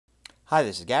Hi,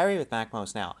 this is Gary with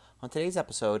MacMost Now. On today's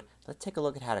episode, let's take a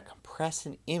look at how to compress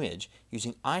an image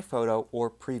using iPhoto or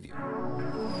Preview.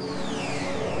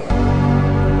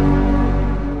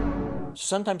 So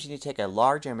sometimes you need to take a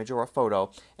large image or a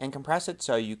photo and compress it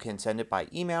so you can send it by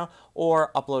email or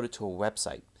upload it to a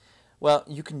website. Well,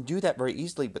 you can do that very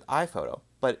easily with iPhoto,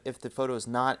 but if the photo is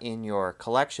not in your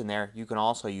collection there, you can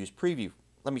also use Preview.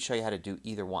 Let me show you how to do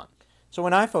either one. So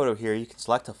in iPhoto here, you can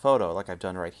select a photo like I've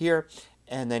done right here,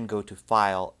 and then go to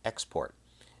File, Export.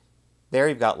 There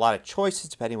you've got a lot of choices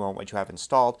depending on what you have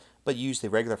installed, but use the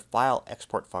regular File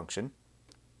Export function.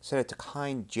 Set it to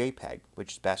kind JPEG,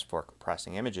 which is best for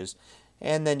compressing images,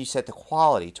 and then you set the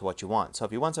quality to what you want. So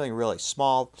if you want something really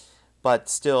small, but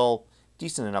still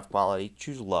decent enough quality,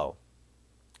 choose low.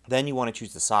 Then you want to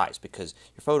choose the size because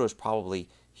your photo is probably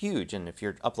huge, and if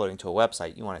you're uploading to a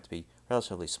website, you want it to be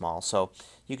relatively small. So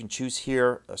you can choose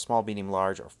here a small, medium,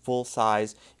 large, or full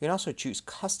size. You can also choose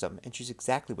custom and choose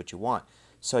exactly what you want.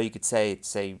 So you could say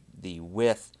the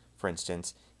width, for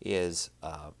instance, is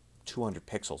 200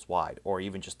 pixels wide, or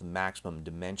even just the maximum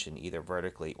dimension, either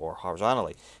vertically or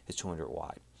horizontally, is 200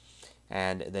 wide.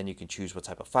 And then you can choose what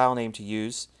type of file name to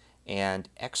use and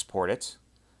export it.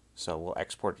 So we'll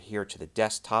export it here to the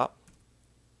desktop,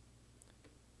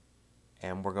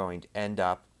 and we're going to end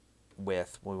up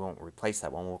with, we won't replace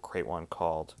that one, we'll create one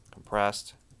called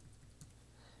compressed,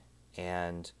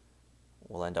 and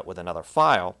we'll end up with another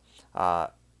file. So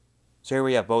here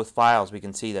we have both files. We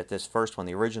can see that this first one,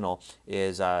 the original,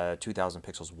 is 2000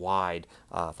 pixels wide.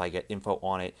 If I get info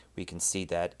on it, we can see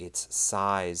that its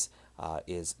size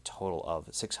is a total of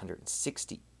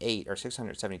 668 or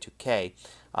 672K.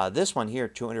 This one here,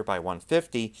 200 by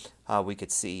 150, we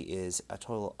could see is a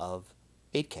total of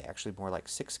 8K, actually more like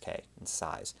 6K in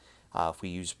size. If we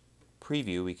use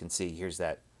Preview, we can see here's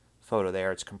that photo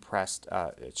there. It's compressed,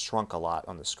 it's shrunk a lot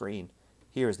on the screen.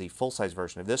 Here's the full-size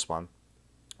version of this one,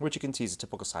 which you can see is a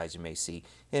typical size you may see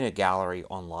in a gallery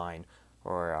online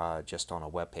or just on a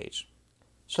web page.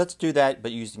 So let's do that,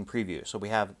 but using Preview. So we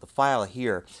have the file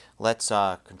here. Let's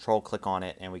control-click on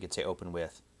it, and we can say Open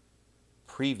with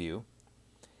Preview,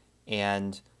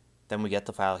 and then we get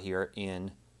the file here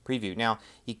in Preview. Now,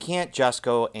 you can't just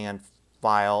go and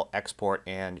File, Export,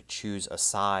 and choose a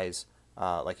size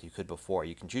like you could before.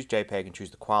 You can choose JPEG and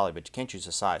choose the quality, but you can't choose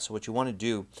the size. So what you want to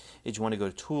do is you want to go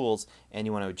to Tools, and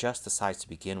you want to adjust the size to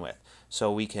begin with.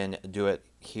 So we can do it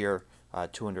here,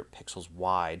 200 pixels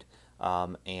wide,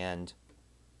 and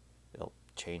it'll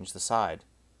change the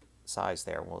size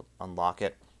there. We'll unlock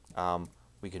it.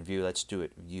 We can view, let's do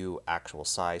it, view actual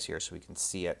size here so we can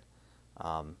see it.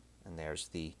 And there's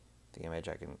the image.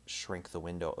 I can shrink the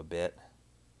window a bit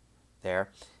there.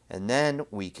 And then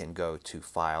we can go to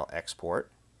File, Export,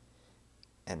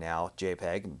 and now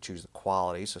JPEG, and choose the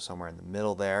quality, so somewhere in the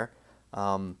middle there.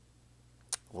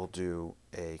 We'll do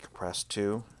a compressed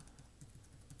 2,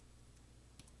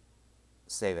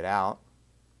 save it out,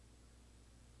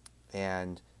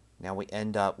 and now we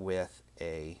end up with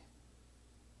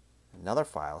another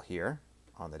file here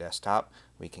on the desktop.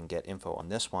 We can get info on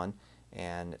this one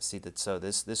and see that, so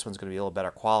this one's going to be a little better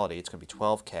quality. It's going to be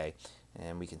 12K,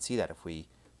 and we can see that if we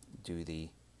do the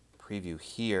preview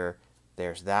here,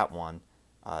 there's that one,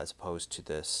 as opposed to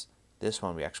this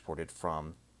one we exported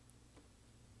from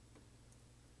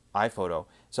iPhoto.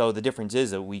 So the difference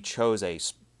is that we chose a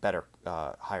better,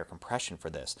 higher compression for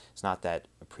this. It's not that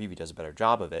a Preview does a better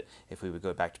job of it. If we would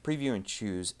go back to Preview and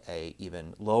choose a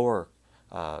even lower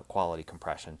quality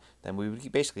compression, then we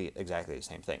would basically exactly the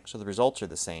same thing. So the results are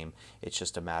the same. It's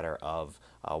just a matter of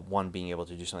one being able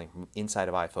to do something from inside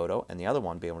of iPhoto, and the other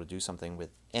one being able to do something with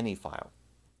any file.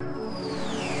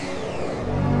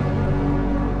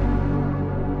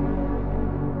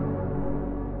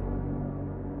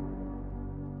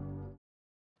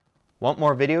 Want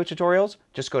more video tutorials?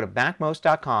 Just go to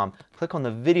MacMost.com, click on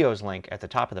the videos link at the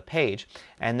top of the page,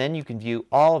 and then you can view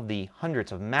all of the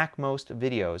hundreds of MacMost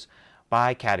videos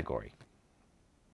by category.